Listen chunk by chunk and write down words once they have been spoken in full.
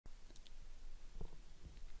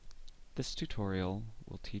This tutorial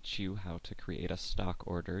will teach you how to create a stock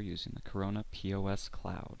order using the Korona.pos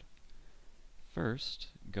Cloud. First,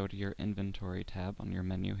 go to your Inventory tab on your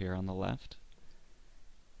menu here on the left,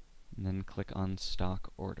 and then click on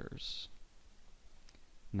Stock Orders.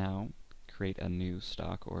 Now, create a new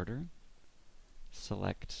stock order,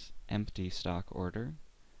 select Empty Stock Order,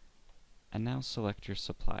 and now select your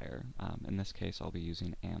supplier. In this case, I'll be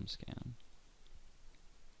using AmScan.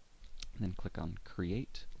 And then click on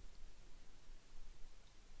Create.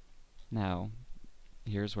 Now,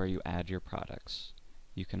 here's where you add your products.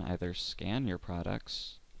 You can either scan your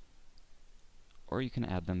products, or you can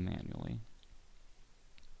add them manually.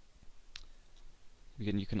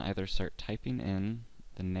 You can either start typing in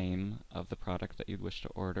the name of the product that you'd wish to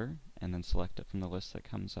order, and then select it from the list that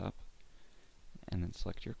comes up, and then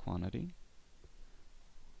select your quantity.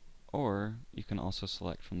 Or you can also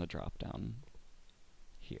select from the drop-down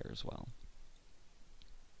here as well.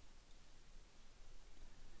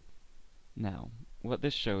 Now, what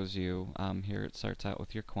this shows you, here it starts out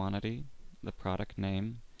with your quantity, the product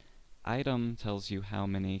name. Item tells you how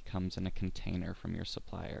many comes in a container from your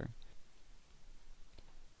supplier.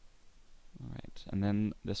 Alright, and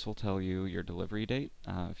then this will tell you your delivery date.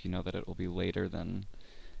 If you know that it will be later than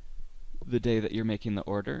the day that you're making the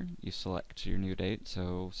order, you select your new date.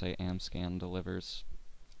 So say AmScan delivers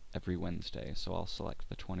every Wednesday, so I'll select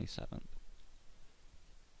the 27th.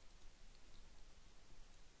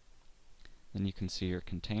 Then you can see your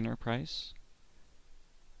container price,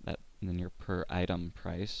 and then your per item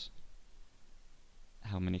price,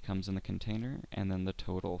 how many comes in the container, and then the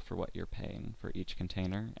total for what you're paying for each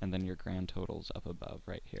container, and then your grand totals up above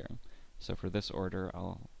right here. So for this order,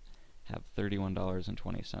 I'll have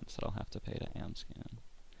 $31.20 that I'll have to pay to AmScan.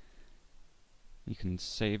 You can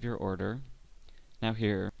save your order. Now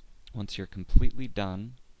here, once you're completely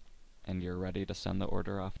done and you're ready to send the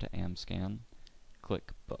order off to AmScan,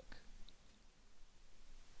 click Book.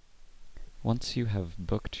 Once you have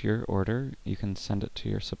booked your order, you can send it to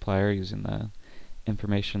your supplier using the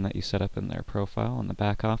information that you set up in their profile in the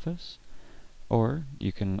back office, or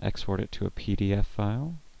you can export it to a PDF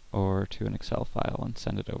file or to an Excel file and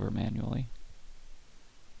send it over manually.